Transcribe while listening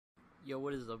Yo,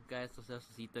 what is up, guys?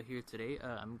 Josejosesito here today.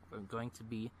 I'm going to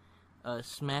be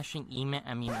smashing Eman.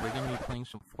 We're going to be playing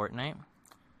some Fortnite.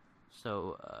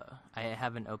 So, I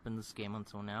haven't opened this game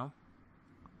until now.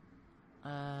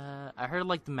 I heard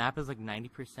like the map is like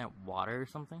 90% water or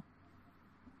something.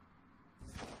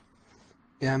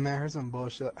 Yeah, man, I heard some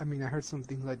bullshit. I heard some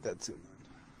things like that too, man.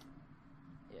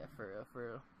 Yeah, for real, for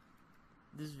real.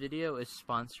 This video is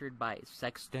sponsored by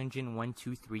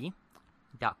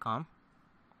sexdungeon123.com.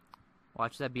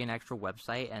 Watch that be an actual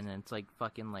website, and then it's like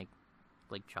fucking like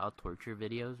child torture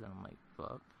videos, and I'm like,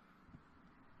 fuck.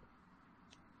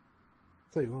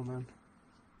 Tell you what, man,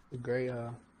 a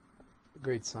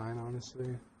great sign,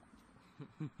 honestly.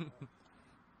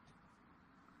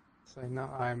 It's like, no,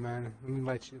 alright, man, let me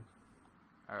invite you.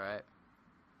 All right.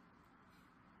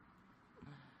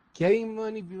 Getting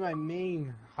money be my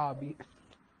main hobby.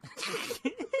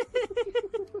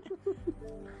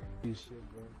 You shit,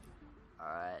 bro.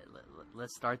 Alright,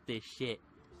 let's start this shit.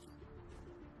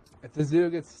 If this video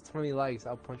gets 20 likes,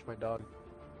 I'll punch my dog.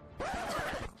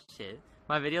 Shit.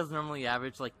 My videos normally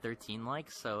average like 13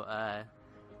 likes, so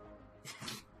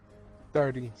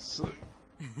 30.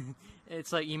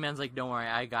 it's like Eman's like, don't worry,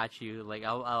 I got you. Like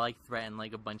I'll like threaten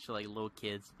like a bunch of like little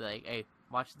kids, be like, hey,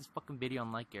 watch this fucking video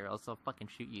and like it, or else I'll fucking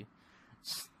shoot you.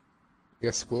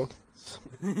 Yes, school.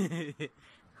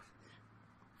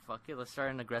 Fuck it, let's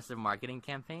start an aggressive marketing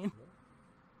campaign.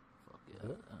 Fuck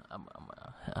it,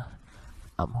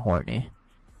 I'm horny.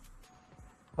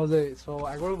 Jose, so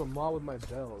I go to the mall with my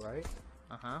bell, right?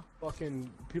 Uh-huh. Fucking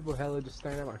people hella just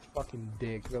staring at my fucking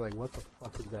dick. They're like, what the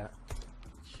fuck is that?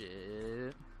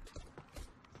 Shit.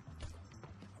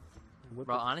 What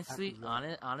Bro, the honestly, fuck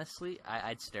is that? honestly,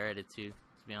 I'd stare at it too,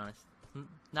 to be honest.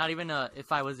 Not even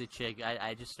if I was a chick,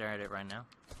 I just stare at it right now.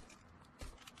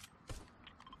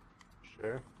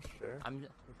 Sure.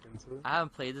 I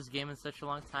haven't played this game in such a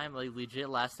long time. Like legit,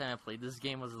 last time I played this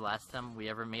game was the last time we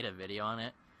ever made a video on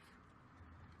it,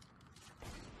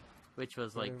 which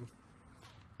was like,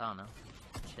 I don't know,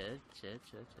 shit.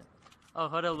 Oh,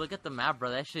 hold up, look at the map, bro.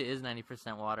 That shit is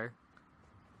 90% water.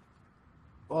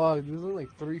 Oh, there's only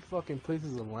like 3 fucking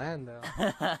places of land now.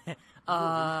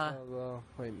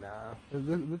 Wait, nah.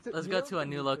 Let's go to a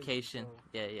new location.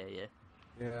 Yeah.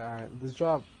 Yeah, alright. Let's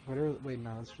drop whatever. Wait,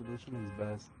 nah. This one is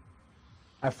best.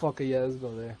 Fuck it. Yeah, let's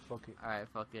go there. Fuck it. Alright,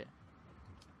 fuck it.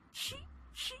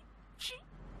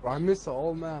 Bro, I miss the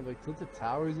old map. Like, look at the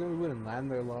towers. You know, we wouldn't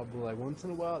land there a lot, but like once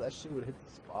in a while, that shit would hit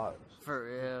the spot. For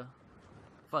real.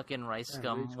 Fucking rice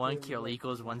scum. 1 kill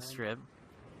equals 1 strip.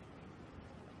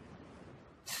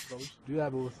 Bro, we should do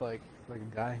that, but with like a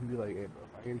guy and be like, hey, bro,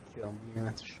 if I get a kill, you're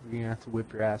gonna have to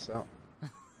whip your ass out.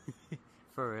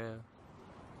 For real.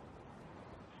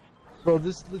 Bro,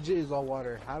 this legit is all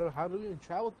water. How do we even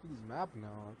travel through this map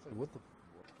now? It's like, what the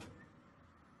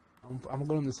I'm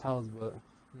going in this house, but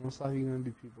most likely gonna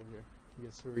be people here.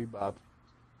 Yes, sorry, Bob.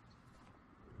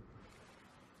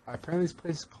 Apparently this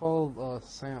place is called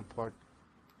Sand Park.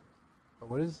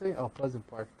 What does it say? Oh, Pleasant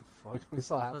Park. The fuck? We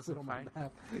saw half of it on my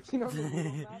map. You know the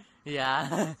map? Yeah.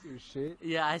 That's your shit.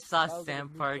 Yeah, I saw That was Sand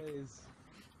like a Park. new place.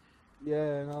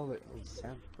 Yeah, and I was like, oh, Sand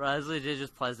Park. Bro, it's legit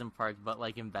just Pleasant Park, but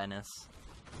like in Venice.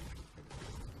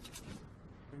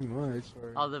 Pretty much.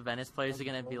 Or... All the Venice players are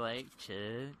gonna be like,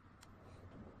 shit.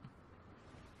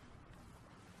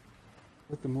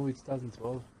 With the movie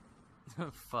 2012.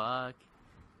 Fuck.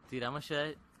 Dude, I'm gonna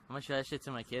show that shit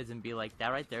to my kids and be like, that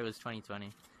right there was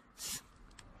 2020.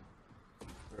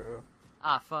 Bro.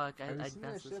 Ah, fuck. Have you I seen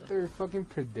that messed this shit up. they're fucking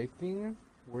predicting?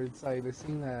 Where it's like they're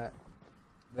saying that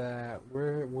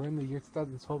we're in the year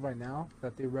 2012 right now.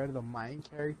 That they read the Mayan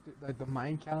the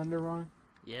Mayan calendar wrong.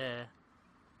 Yeah.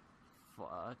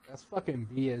 Fuck. That's fucking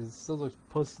BS. It's still like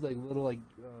posted like little like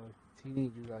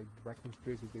teenagers like direct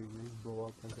conspiracy theories. They just blow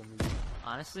up and something.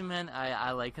 Honestly, man,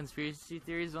 I like conspiracy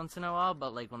theories once in a while,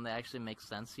 but like when they actually make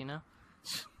sense, you know?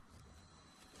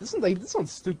 This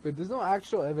one's stupid. There's no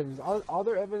actual evidence. All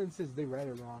their evidence is they read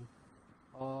it wrong.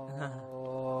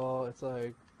 Oh, it's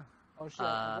like, oh shit!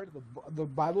 I heard the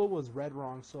Bible was read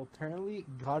wrong. So apparently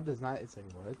God does not. It's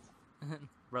like what?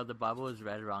 Bro, the Bible is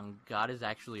read wrong. God is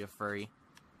actually a furry.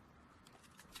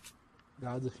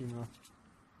 God's a female.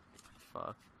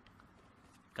 Fuck.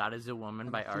 God is a Woman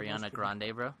by Ariana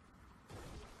Grande, bro.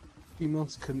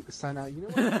 Females couldn't sign out. You know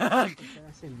what? Can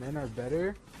I say men are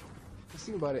better? Just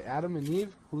think about it. Adam and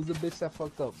Eve. Who's the bitch that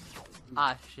fucked up?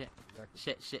 Ah, shit.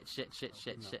 Exactly.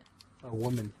 Shit. A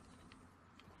woman.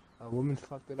 A woman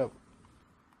fucked it up.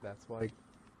 That's why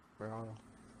we're all.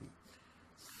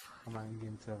 I'm not gonna get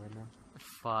into that right now.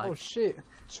 Fuck. Oh shit!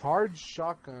 Charged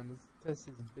shotgun. Let's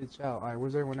test this bitch out. Alright,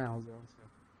 where's everyone at?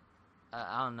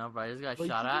 I don't know, bro. I just got Bro,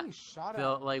 you shot keep at. getting shot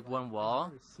Built at, like one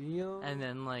wall, I see him. and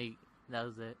then like that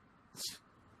was it.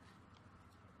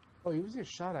 Oh, he was getting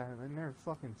shot at, and I never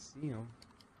fucking see him.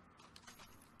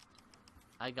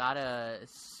 I got a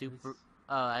super.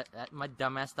 My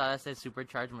dumbass thought I said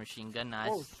supercharged machine gun.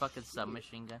 Nah, it's fucking shit.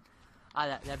 submachine gun.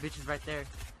 Ah, that bitch is right there.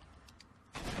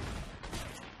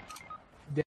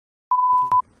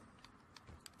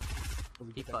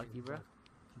 He fucked you, bro.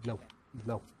 He's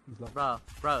low.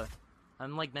 Bro,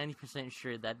 I'm like 90%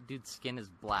 sure that dude's skin is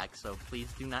black, so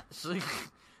please do not. Jesus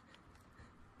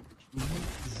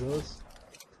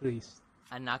Christ.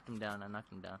 I knocked him down.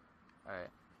 Alright.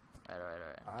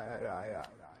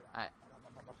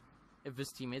 If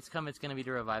his teammates come, it's gonna be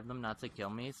to revive them, not to kill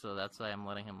me, so that's why I'm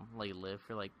letting him like live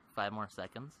for like 5 more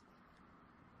seconds.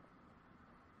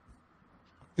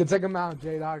 Good, take him out,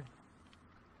 J-Dog.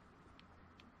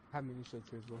 Have mini shields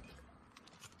here as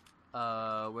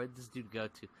well. Where'd this dude go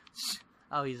to?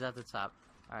 Oh, he's at the top.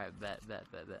 Alright, bet. Let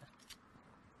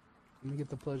me get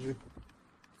the pleasure.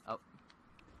 Oh.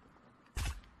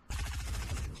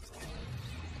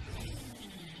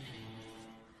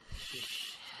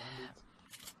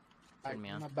 Turn me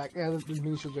on. Back. Yeah, there's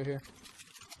mini shields right here.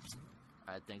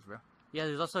 Alright, thanks, bro. Yeah,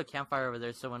 there's also a campfire over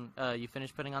there, so when you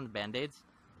finish putting on the band-aids,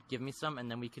 give me some, and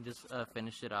then we can just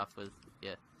finish it off with,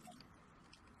 yeah.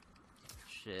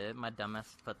 Shit, my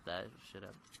dumbass put that shit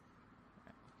up.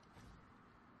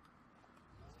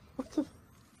 What the?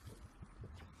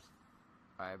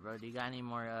 Alright, bro, do you got any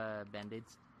more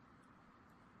band-aids?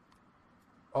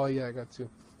 Oh yeah, I got 2.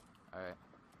 Alright.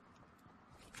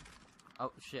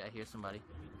 Oh shit, I hear somebody.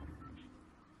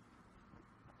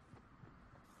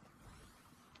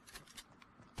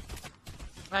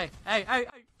 Hey!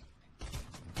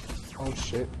 Oh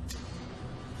shit.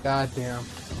 God damn.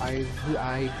 We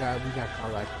got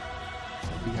caught I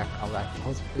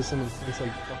was pissing and it's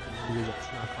like fucking music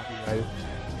that's not copyrighted.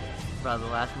 Bro, the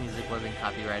last music wasn't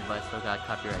copyrighted, but I still got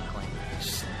copyright claim.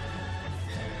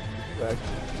 Right.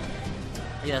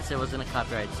 Yes, it wasn't a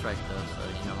copyright strike though, so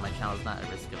you know my channel's not at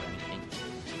risk of anything.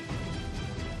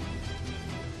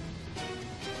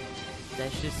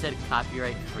 That shit said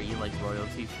copyright free, like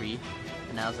royalty free,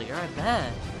 and I was like, alright,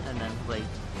 bet. And then like,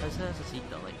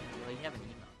 josejosesito, like you have an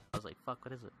email. I was like, fuck,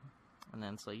 what is it? And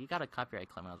then so you got a copyright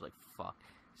claim. I was like, fuck.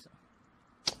 So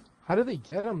How do they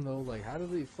get them though? Like, how do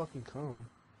they fucking come?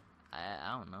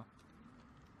 I don't know.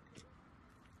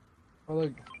 Or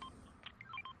like,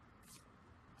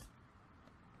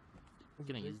 I'm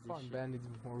gonna use this shit. Bandits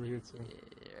over here too.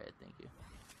 Yeah, alright, thank you.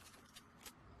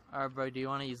 Alright, bro, do you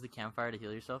want to use the campfire to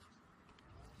heal yourself?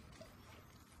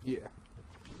 Yeah.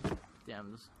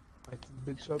 Damn, this Light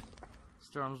this bitch up.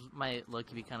 storms might look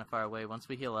to be kind of far away. Once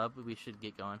we heal up, we should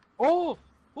get going. Oh!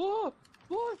 What?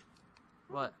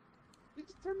 What? They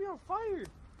just turned me on fire.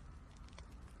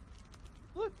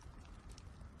 Look.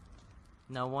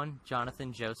 No one?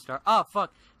 Jonathan Joestar? Oh,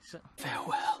 fuck! So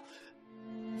Farewell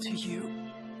to you,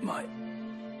 my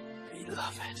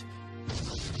beloved.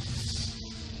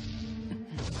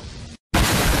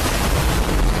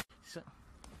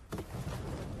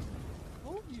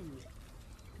 Told you.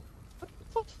 What the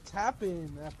fuck's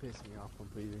happening? That pissed me off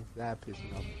completely. that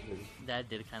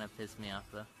did kind of piss me off,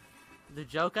 though. The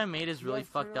joke I made is really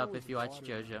fucked up if you watch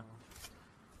JoJo.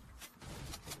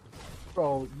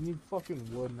 Bro, you need fucking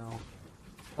wood now.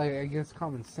 Like, I guess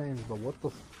common sense, but what the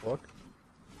fuck?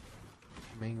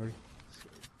 I'm angry.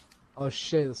 Oh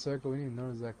shit, the circle, we didn't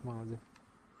notice that. Come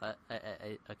on,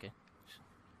 Okay.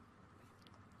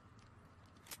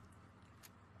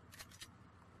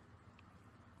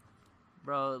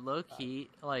 Bro, low-key,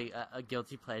 like, a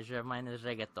guilty pleasure of mine is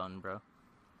reggaeton, bro.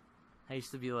 I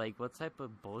used to be like, what type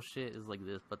of bullshit is like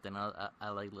this? But then I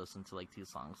like, listened to, like, 2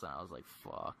 songs, and I was like,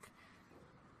 fuck.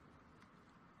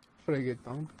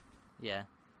 Reggaeton? Yeah.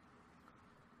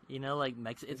 You know, like,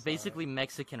 it's basically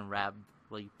Mexican rap,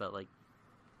 like, but, like,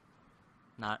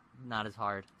 not as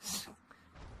hard.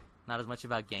 Not as much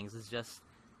about gangs, it's just,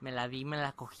 me la vi, me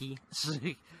la cogí.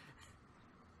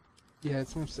 Yeah,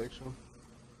 it's more sexual.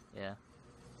 Yeah.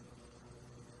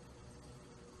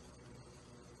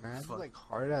 Man, it's like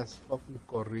hard ass fucking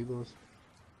corridos.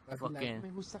 Fucking. Me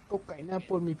gusta cocaína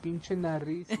por mi pinche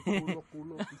nariz. Culo,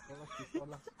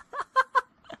 pistolas.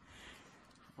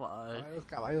 Fuck.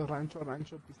 Caballos, rancho,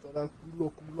 pistolas,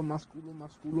 culo, más culo,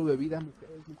 bebida,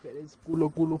 mujeres,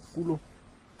 culo.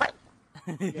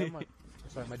 Yeah,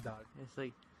 sorry, my dog. It's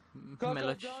like,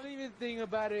 Coco, don't even think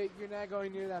about it. You're not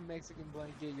going near that Mexican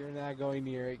blanket. You're not going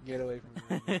near it. Get away from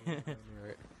me. You're not going near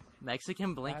it.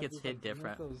 Mexican blankets hit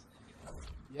different.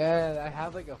 Yeah, I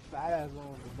have like a fat ass one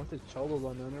with a bunch of cholos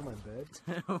on under my bed.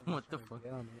 What the fuck?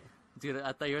 Dude,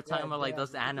 I thought you were talking about like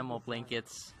those animal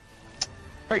blankets.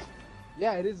 Hey.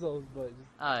 Yeah, it is those, but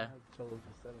just cholos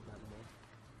instead of animals.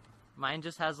 Mine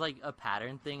just has like a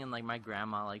pattern thing, and like my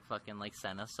grandma like fucking like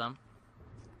sent us some.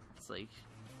 It's like,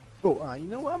 oh, you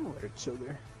know what? I'm gonna let her chill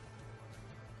there.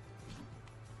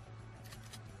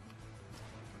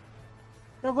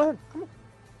 No, go ahead. Come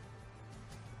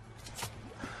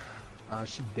on.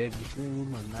 She dead. You shouldn't move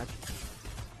my match.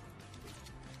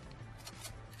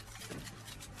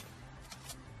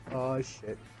 Oh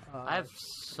shit. I have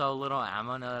so little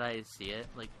ammo now that I see it.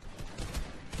 Like,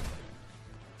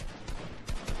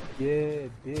 yeah,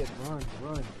 did run,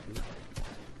 dude.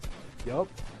 Yup,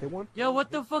 hit one. yo, what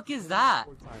the fuck is that?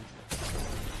 4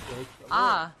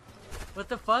 times. What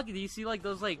the fuck? Do you see like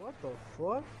those like? What the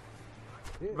fuck?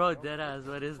 Dip, Bro, deadass,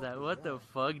 what is that? What the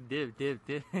fuck? Dip.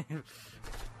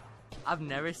 I've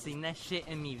never seen that shit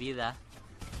in mi vida.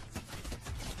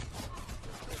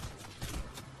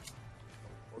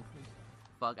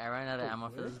 Fuck, I ran out of ammo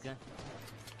for this gun.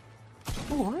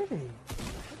 Who are they?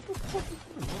 What the fuck is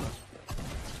going on?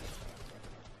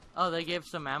 Oh, they gave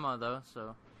some ammo though,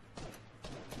 so.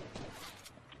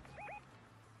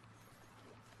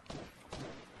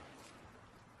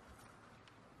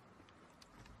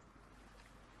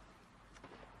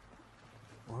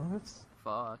 What?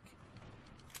 Fuck.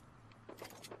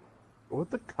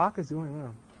 What the cock is going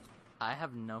on? I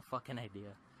have no fucking idea.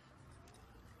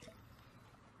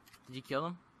 Did you kill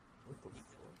him? What the fuck?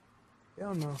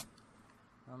 Hell no.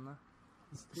 I don't know.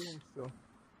 He's stealing still.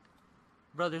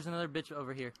 Bro, there's another bitch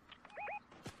over here.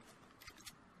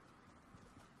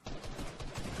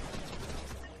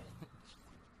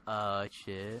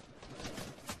 Shit.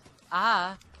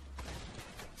 My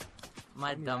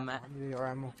dumb ass. I need your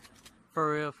ammo.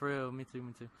 For real. Me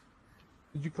too.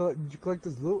 Did you collect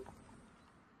this loot?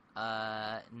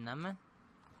 Nah, man.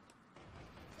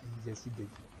 Yes, you did.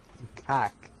 You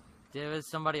cock. There was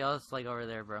somebody else, like, over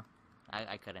there, bro.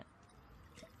 I couldn't.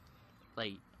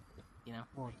 Like, you know?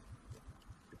 Come on.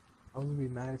 I was gonna be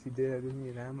mad if you did. I didn't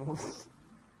need ammo.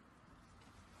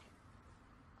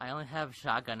 I only have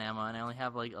shotgun ammo, and I only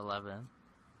have, like, 11.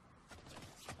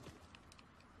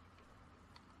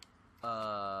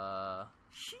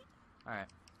 Shit. Alright.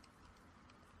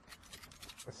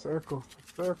 A circle.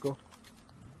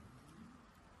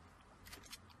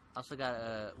 Also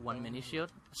got one mini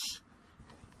shield.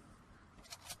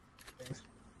 Thanks.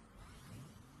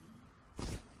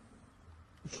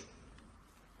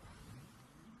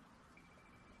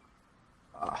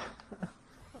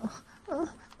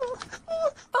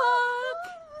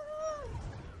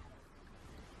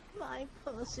 My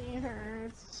pussy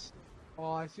hurts.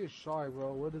 Oh, I see a shark,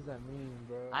 bro. What does that mean,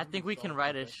 bro? I think we can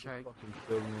ride a shark. Fucking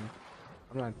kill me.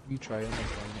 I'm not. You try it. I'm not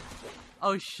trying it.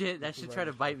 Oh shit, that should try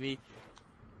to bite me.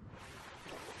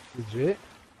 Legit?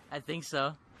 I think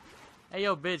so. Hey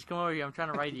yo, bitch, come over here. I'm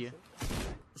trying to ride you.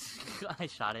 I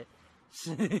shot it.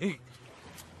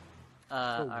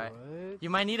 Alright. You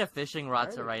might need a fishing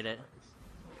rod to ride it.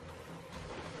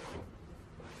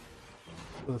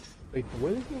 Like, the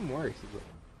way this game works is like,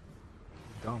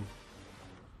 dumb.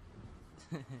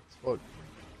 It's fuck.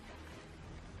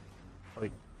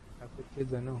 Like, half the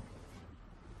kids I know.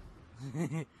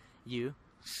 You?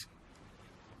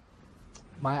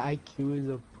 My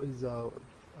IQ is a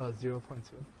 0.2.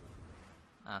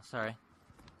 Ah, sorry.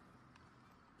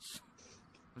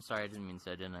 I'm sorry, I didn't mean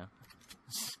to. I didn't know.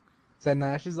 So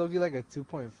Nash is looking like a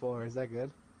 2.4. Is that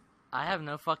good? I have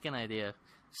no fucking idea.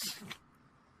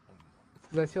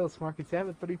 Because I feel smart kids have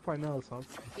a 3.0, so I'm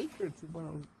pretty sure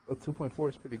 2.0, a 2.4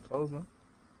 is pretty close, no?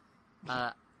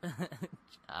 I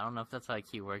don't know if that's how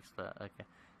IQ works, but okay.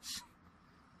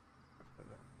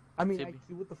 I mean,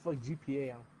 IQ, what the fuck,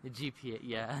 GPA? The GPA,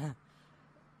 yeah.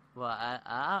 Well,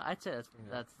 I'd say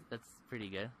that's pretty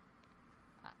good.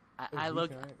 I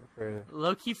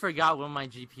low-key forgot what my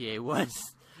GPA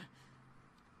was.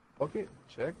 Fuck it,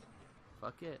 check.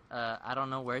 Fuck it. I don't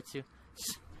know where to.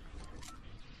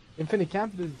 Infinite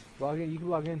Campus, log in. You can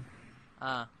log in.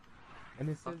 And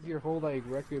it says your whole like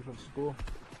record from school,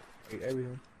 like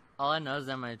everything. All I know is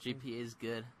that my GPA is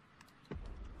good.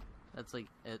 That's like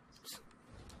it.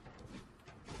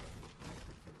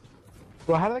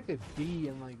 Bro, I had like a D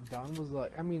and like Don was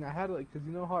like, I mean, I had like, cause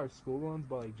you know how our school runs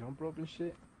by like jump rope and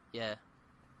shit. Yeah.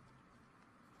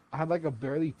 I had like a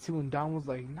barely 2 and Don was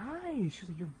like, nice. She's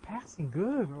like, you're passing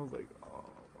good. And I was like, oh.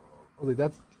 I was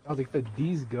like, the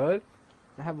D's good.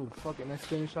 I have a fucking next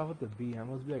finish off with the B. I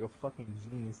must be like a fucking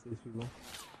genius, these people.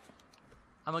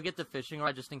 I'm gonna get the fishing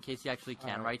rod just in case you actually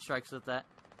can ride strikes with that.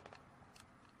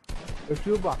 There's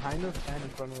people behind us and in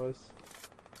front of us.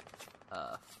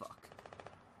 Fuck.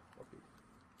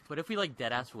 What if we like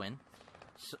deadass win?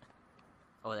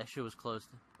 Oh, that shit was close.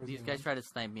 These Where's guys Eman? tried to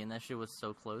snipe me, and that shit was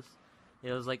so close.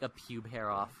 It was like a pube hair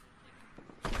off.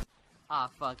 Ah,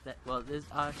 fuck that. Well, this.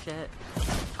 Ah, shit.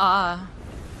 Ah.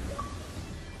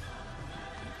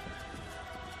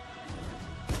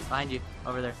 Behind you.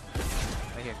 Over there.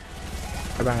 Right here.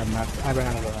 I ran out of maps. I ran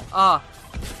out of the Ah.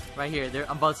 Right here. They're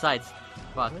on both sides.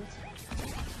 Fuck.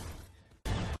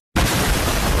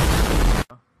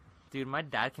 Dude, my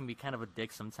dad can be kind of a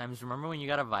dick sometimes. Remember when you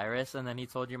got a virus and then he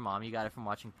told your mom you got it from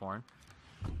watching porn?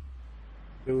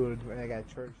 Dude, when I got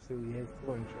church too, he had to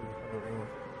go in church.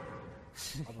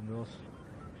 All the meals.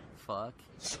 Fuck.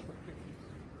 He's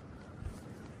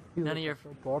None like, of your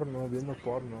porno, viendo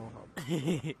porno.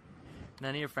 None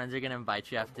of your friends are gonna invite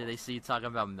you after they see you talking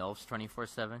about MILFs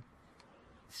 24/7.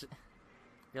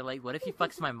 You're like, what if he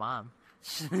fucks my mom?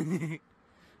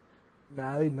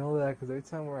 Nah, they know that because every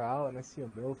time we're out and I see a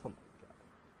MILF, I'm like, God,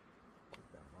 fuck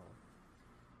that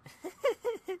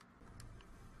mom.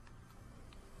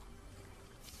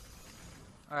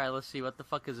 Alright, let's see. What the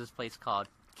fuck is this place called?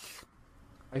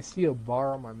 I see a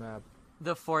bar on my map.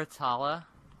 The Fortala.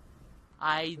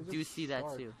 I There's a do see that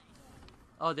shark. too.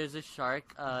 Oh, there's a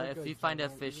shark. like If a you find a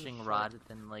giant- there's a fishing shark. rod,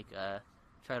 then like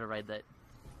try to ride that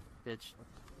bitch.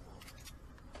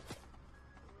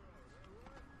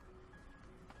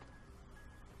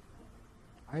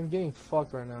 I'm getting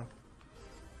fucked right now.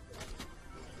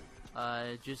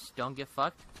 Just don't get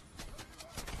fucked.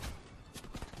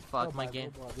 Fuck Oh, my by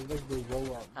game. robot. There's like the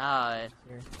robot Ah,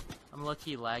 here. I'm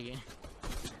low-key lagging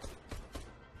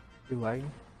You lagging?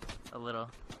 a little.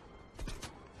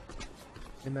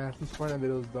 Hey man, if these Fortnite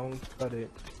videos don't cut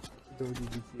it, do the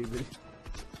GTA video.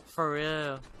 For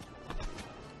real.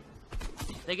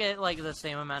 They get like the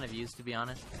same amount of views, to be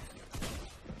honest.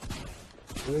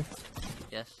 Really?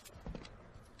 Yes.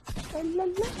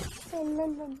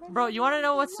 Bro, you wanna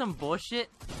know what's some bullshit?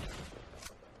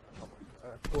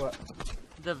 What?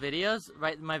 The videos,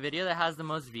 right? My video that has the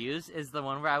most views is the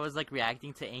one where I was like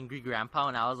reacting to Angry Grandpa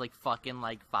when I was like fucking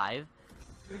like 5.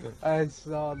 I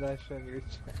saw that shit on your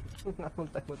channel. I was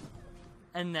like, what the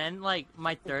And then like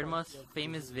my third most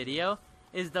famous video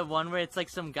is the one where it's like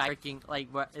some guy jerking, like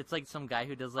where it's like some guy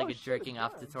who does like Oh, a shit, jerking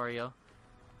off yeah. tutorial.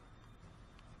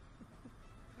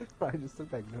 I just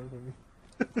took that gun from me.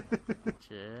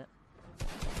 Shit.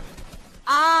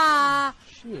 Ah!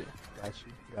 Shit.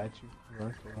 Got you.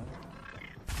 Run.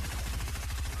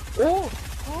 Oh!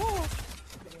 Oh!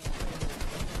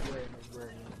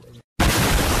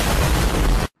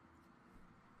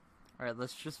 Alright,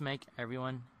 let's just make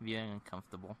everyone viewing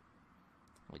uncomfortable.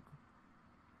 Like,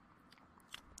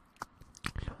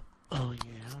 Oh,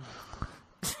 yeah.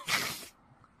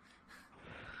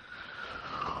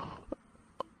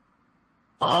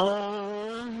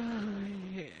 Oh,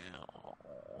 yeah.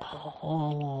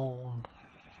 Oh.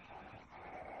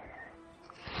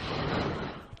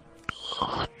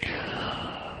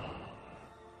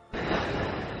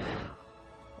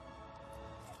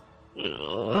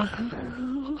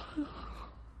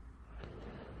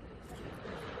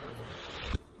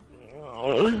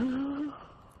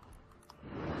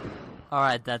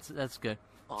 alright, that's good.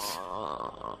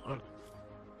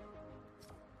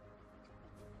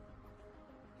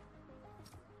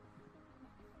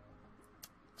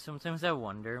 Sometimes I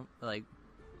wonder, like,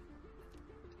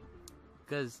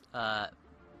 cause,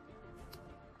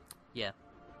 yeah.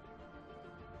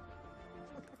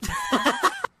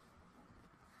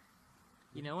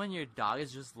 You know when your dog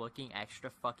is just looking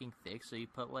extra fucking thick, so you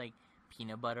put, like,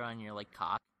 peanut butter on your, like,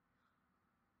 cock?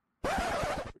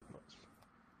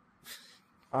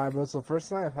 Alright, bro, so first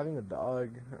time having a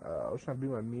dog, I was trying to be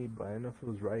my meat, but I didn't know if it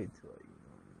was right to, like, you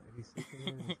know, he's sticking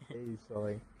in his cage, so,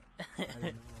 like, I didn't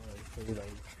know, like, say,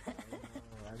 like, I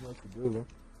didn't know what to do,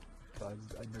 so I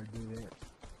never do that.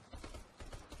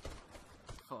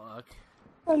 Fuck.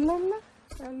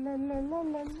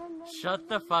 Shut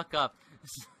the fuck up.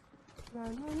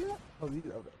 Oh, you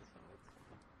love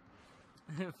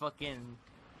it. Fucking,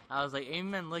 I was like,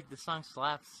 Amen, look, the song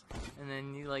slaps. And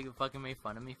then you, like, fucking made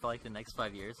fun of me for, like, the next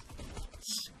 5 years.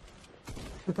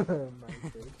 My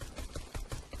face.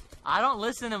 I don't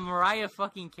listen to Mariah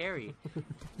fucking Carey. I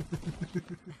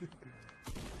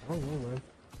don't know, man.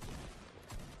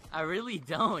 I really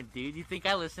don't, dude. You think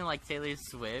I listen like Taylor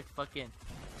Swift? Fucking,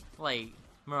 like,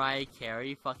 Mariah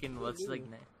Carey? Fucking, what's like...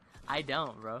 I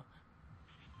don't, bro.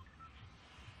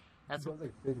 That's That was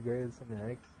like 5th grade or something,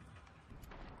 right?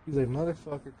 He's like,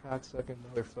 motherfucker, cocksucking,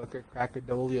 motherfucker, cracker,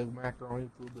 double yolk macaroni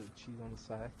with a little bit of cheese on the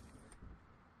side.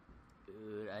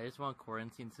 Dude, I just want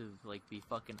quarantine to, like, be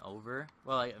fucking over.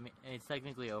 Well, I mean, it's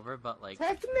technically over, but, like...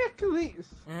 Technically!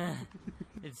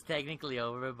 It's technically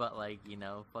over, but, like, you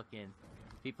know, fucking...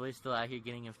 People are still out here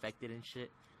getting infected and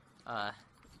shit.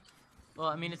 Well,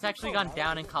 I mean, it's actually gone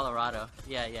down in Colorado.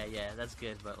 Yeah, that's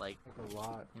good, but like a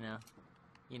lot.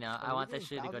 You know, I want that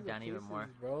shit to go down even more.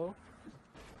 Bro.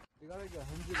 They got like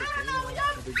 100 a day now.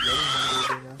 They're getting 100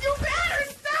 a day now. You better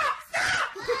stop!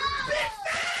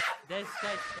 This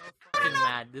guy's so fucking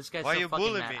mad. This guy's Why so you fucking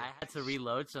bullying mad. me? I had to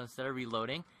reload, so instead of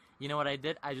reloading, you know what I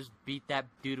did? I just beat that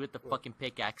dude with the fucking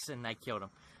pickaxe and I killed him.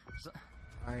 So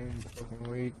I'm fucking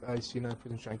wait. I see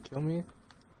nothing trying to kill me.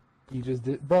 You just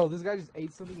did, bro. This guy just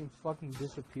ate something and fucking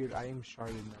disappeared. I am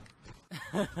sharded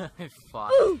now.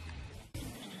 Fuck.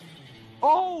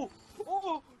 Oh!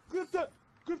 Grip that!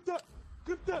 Grip that!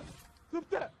 Grip that! Grip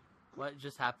that! What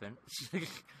just happened?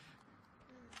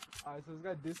 Alright, so this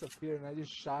guy disappeared and I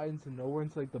just shot into nowhere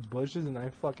into like the bushes and I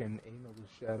fucking anal the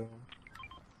shit out of him.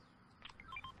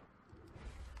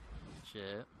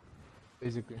 Shit.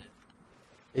 Basically.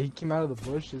 He came out of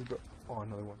the bushes, bro. Oh,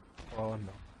 another one. Oh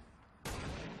no.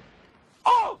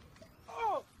 Oh!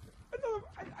 Another!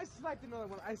 I sniped another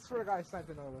one. I swear to God, I sniped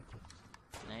another one.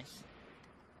 Nice.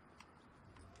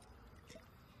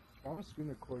 I'm gonna screen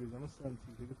record these. I'm gonna send them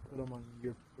to you. You can put them on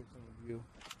your personal review.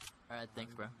 Alright,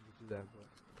 thanks, bro. Do that, but...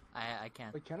 I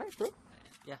can't. Wait, can I, bro?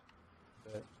 Yeah.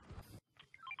 Bet.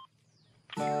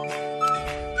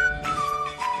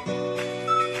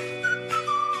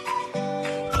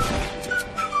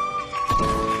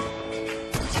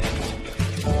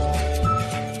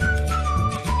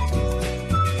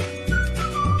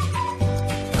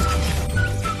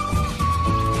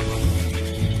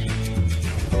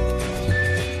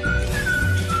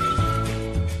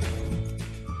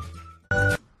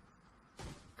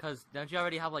 Cause don't you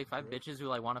already have like 5 bitches who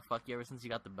like want to fuck you ever since you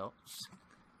got the belt?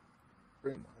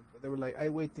 Pretty much. But they were like, ay,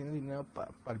 güey, ¿tienes dinero para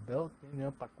el belt? ¿Tienes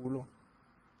dinero para culo?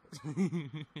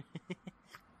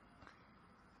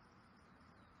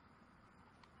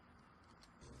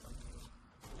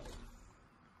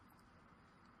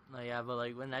 No, yeah, but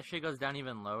like when that shit goes down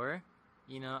even lower,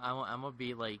 you know, I'm gonna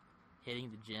be like hitting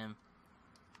the gym.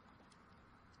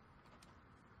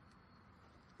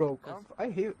 Bro, I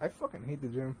fucking hate the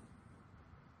gym.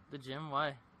 The gym?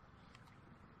 Why?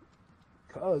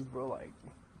 Cause, bro,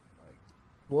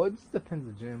 well, it just depends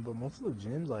the gym, but most of the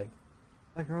gyms, like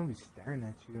everyone be staring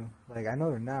at you. Like, I know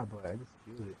they're not, but I just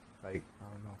feel it. Like, I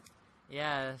don't know.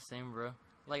 Yeah, same, bro.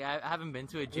 Like I haven't been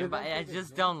to a gym, but I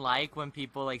just don't like when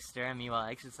people like stare at me while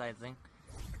exercising.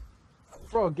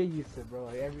 Bro, get used to it, bro.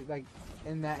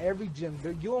 Every gym,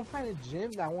 you won't find a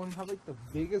gym that won't have like the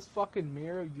biggest fucking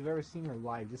mirror you've ever seen in your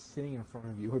life, just sitting in front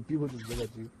of you, where people just look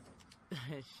at you.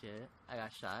 Shit, I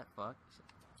got shot. Fuck.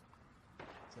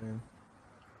 Same.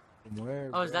 From where,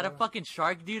 Oh, is that a bro? fucking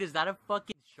shark, dude? Is that a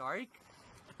fucking shark?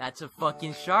 That's a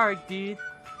fucking shark, dude.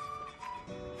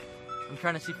 I'm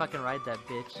trying to see if I can ride that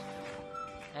bitch.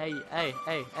 Hey.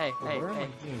 Where am I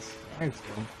getting sniped,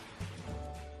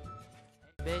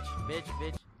 bro?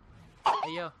 Bitch.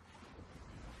 Hey, yo.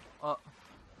 Oh.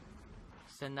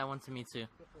 Send that one to me, too.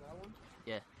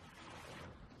 Yeah.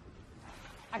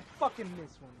 I fucking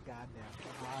missed one, goddamn.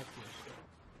 I like this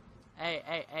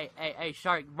shit. Hey,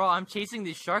 shark. Bro, I'm chasing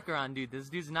this shark around, dude. This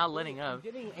dude's not letting I'm up.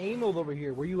 getting anal over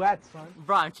here. Where you at, son?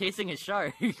 Bro, I'm chasing a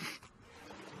shark.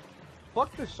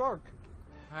 Fuck the shark.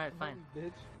 Alright, fine.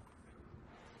 Bitch.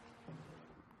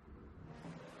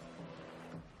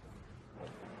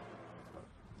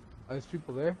 There's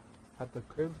people there at the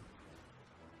crib.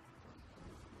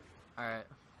 Alright.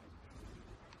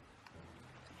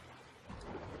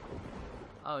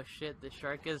 Oh shit, the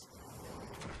shark is...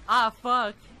 Ah,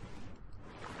 fuck!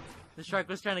 The shark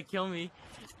was trying to kill me.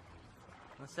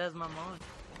 What says my mom?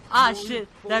 Ah, shit!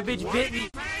 That bitch bit me!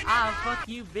 Ah, fuck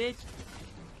you, bitch!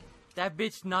 That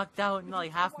bitch knocked out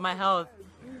like half my health.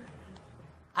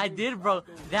 I did, bro.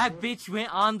 That bitch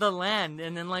went on the land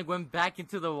and then like went back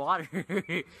into the water.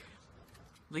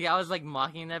 Like I was like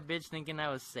mocking that bitch thinking I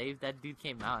was safe. That dude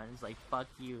came out and was like, fuck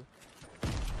you.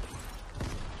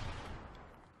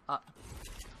 I'm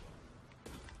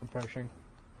pressuring.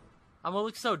 I'm gonna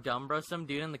look so dumb, bro. Some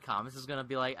dude in the comments is gonna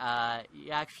be like,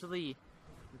 you actually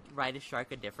ride a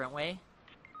shark a different way?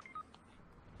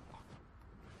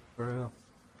 For real.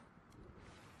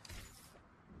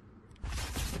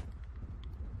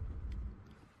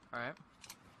 Alright.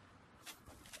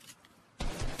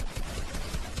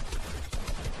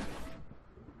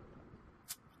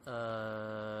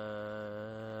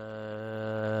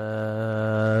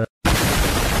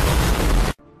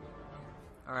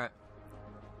 Alright.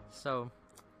 So,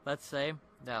 let's say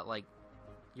that, like,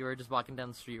 you were just walking down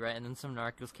the street, right? And then some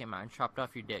narcos came out and chopped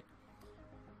off your dick.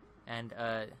 And,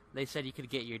 they said you could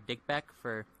get your dick back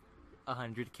for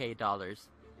 $100K.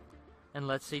 And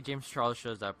let's say James Charles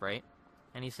shows up, right?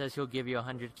 and he says he'll give you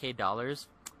 $100K,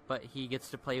 but he gets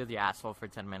to play with your asshole for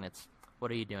 10 minutes. What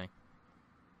are you doing?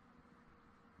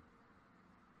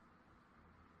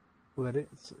 Let it.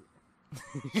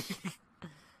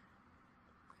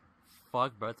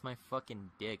 Fuck, bro, it's my fucking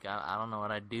dick. I don't know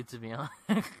what I'd do, to be honest.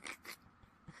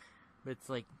 But it's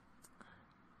like,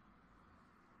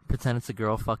 pretend it's a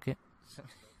girl, fuck it.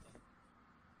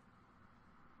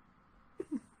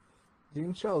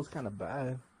 James Charles is kind of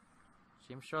bad.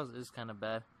 James Charles is kind of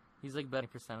bad. He's like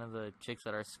 90% of the chicks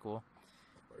at our school.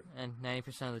 And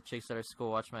 90% of the chicks at our school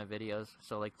watch my videos,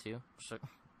 so like 2. So,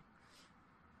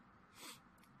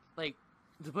 like,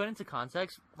 to put into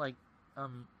context, like,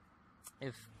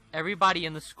 if everybody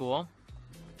in the school,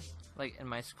 like in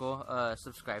my school,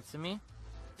 subscribed to me,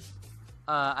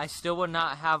 I still would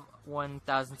not have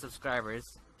 1,000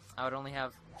 subscribers. I would only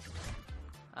have,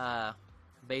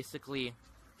 basically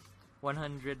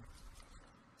 100,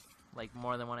 like,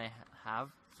 more than what I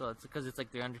have. So it's because it's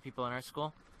like 300 people in our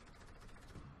school.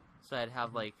 So I'd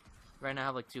have like, right now I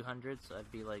have like 200, so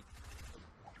I'd be like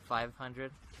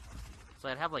 500. So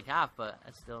I'd have like half, but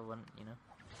I still wouldn't, you know.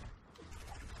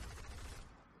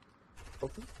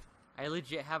 Okay. I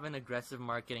legit have an aggressive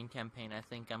marketing campaign I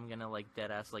think I'm gonna like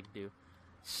deadass like do.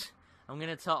 I'm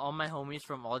gonna tell all my homies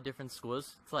from all different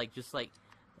schools to like just like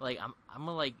I'm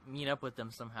gonna like meet up with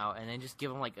them somehow and then just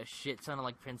give them like a shit ton of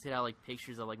like printed out like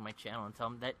pictures of like my channel and tell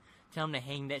them to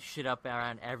hang that shit up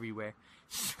around everywhere.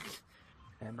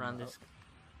 Around this.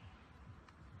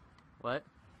 What?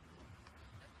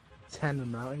 Hand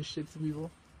them out and shit to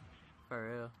people. For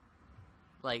real.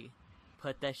 Like,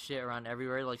 put that shit around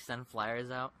everywhere, like send flyers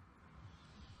out.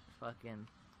 Fucking.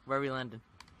 Where are we landing?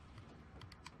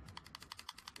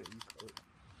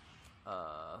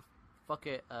 Fuck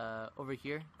it, over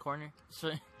here, corner.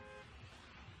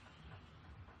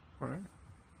 Alright.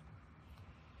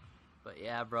 But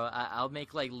yeah, bro, I'll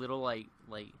make like little like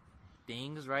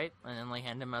things, right? And then like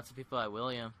hand them out to people at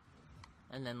William.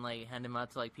 And then like hand them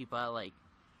out to like people at like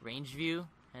Rangeview.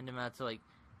 Hand them out to like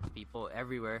people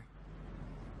everywhere.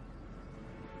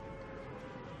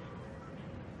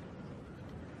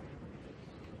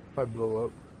 If I blow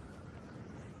up.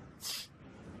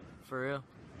 For real.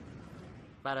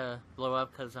 About to blow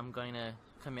up because I'm going to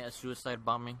commit a suicide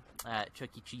bombing at Chuck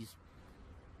E. Cheese.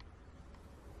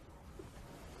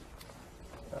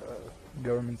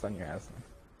 Government's on your ass.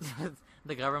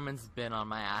 The government's been on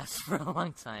my ass for a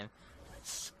long time.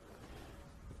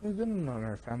 We've been on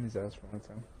our family's ass for a long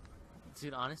time.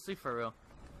 Dude, honestly, for real.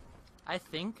 I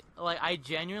think, like, I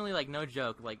genuinely, like, no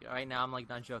joke, like, right now I'm, like,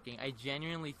 not joking. I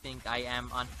genuinely think I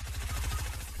am on...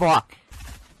 Fuck!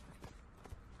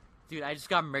 Dude, I just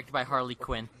got murked by Harley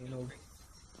Quinn.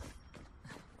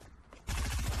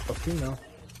 Okay, no.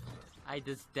 I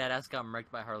just deadass got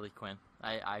murked by Harley Quinn.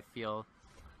 I feel,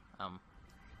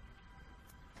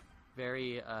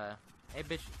 very, hey,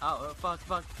 bitch. Oh, fuck.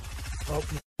 Oh.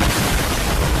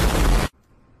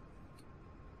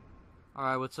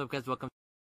 Alright, what's up, guys? Welcome